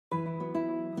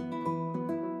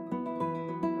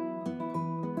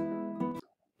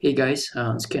Hey guys,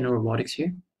 it's Ken Robotics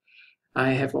here.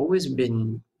 I have always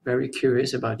been very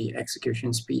curious about the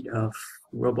execution speed of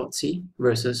RobotC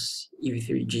versus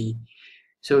EV3-G.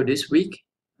 So this week,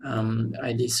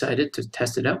 I decided to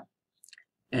test it out,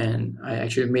 and I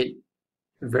actually made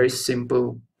a very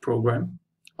simple program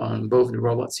on both the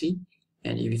RobotC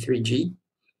and EV3-G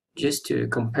just to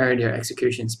compare their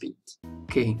execution speeds.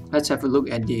 Okay, let's have a look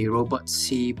at the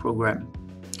RobotC program.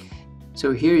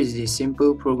 So here is the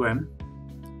simple program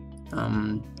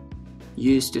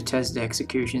used to test the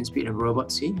execution speed of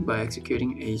RobotC by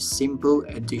executing a simple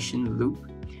addition loop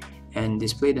and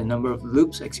display the number of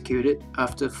loops executed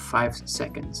after 5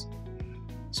 seconds.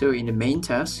 So in the main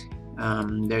task,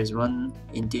 there's one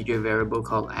integer variable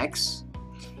called x,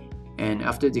 and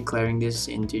after declaring this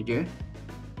integer,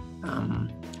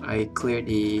 I cleared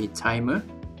the timer,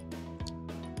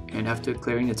 and after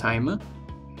clearing the timer,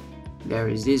 there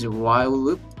is this while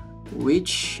loop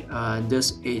which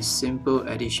does a simple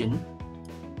addition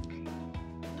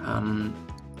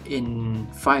in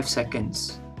 5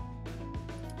 seconds.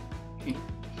 Okay.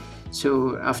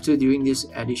 So after doing this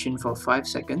addition for 5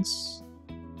 seconds,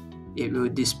 it will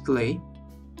display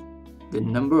the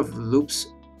number of loops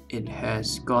it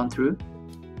has gone through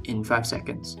in 5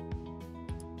 seconds.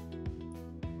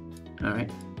 Alright.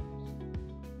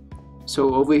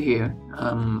 So over here,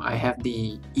 I have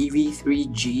the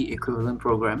EV3-G equivalent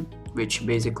program, which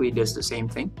basically does the same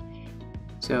thing.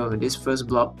 So this first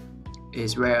block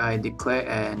is where I declare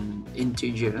an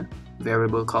integer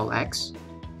variable called x,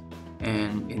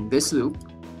 and in this loop,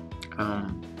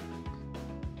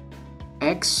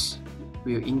 x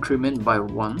will increment by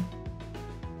 1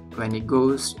 when it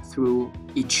goes through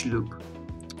each loop,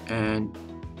 and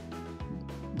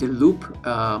the loop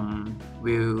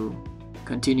will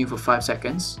continue for 5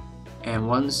 seconds, and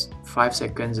once 5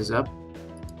 seconds is up,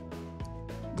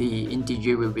 the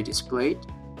integer will be displayed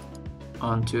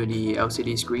onto the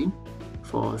LCD screen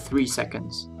for 3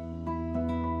 seconds.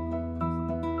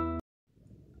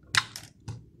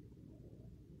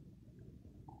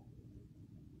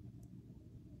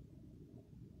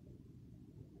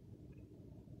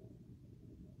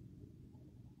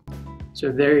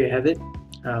 So there you have it,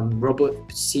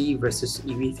 RobotC versus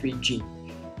EV3-G.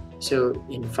 So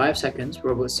in 5 seconds,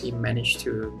 RobotC managed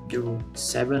to do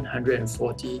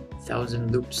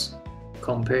 740,000 loops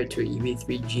compared to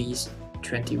EV3-G's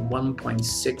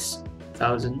 21.6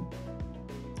 thousand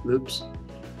loops.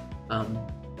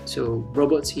 So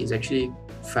RobotC is actually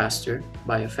faster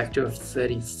by a factor of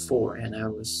 34, and I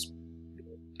was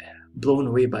blown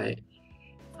away by it.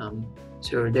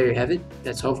 So there you have it.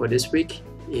 That's all for this week.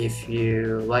 If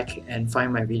you like and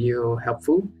find my video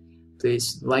helpful,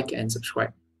 please like and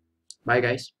subscribe. Bye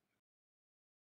guys.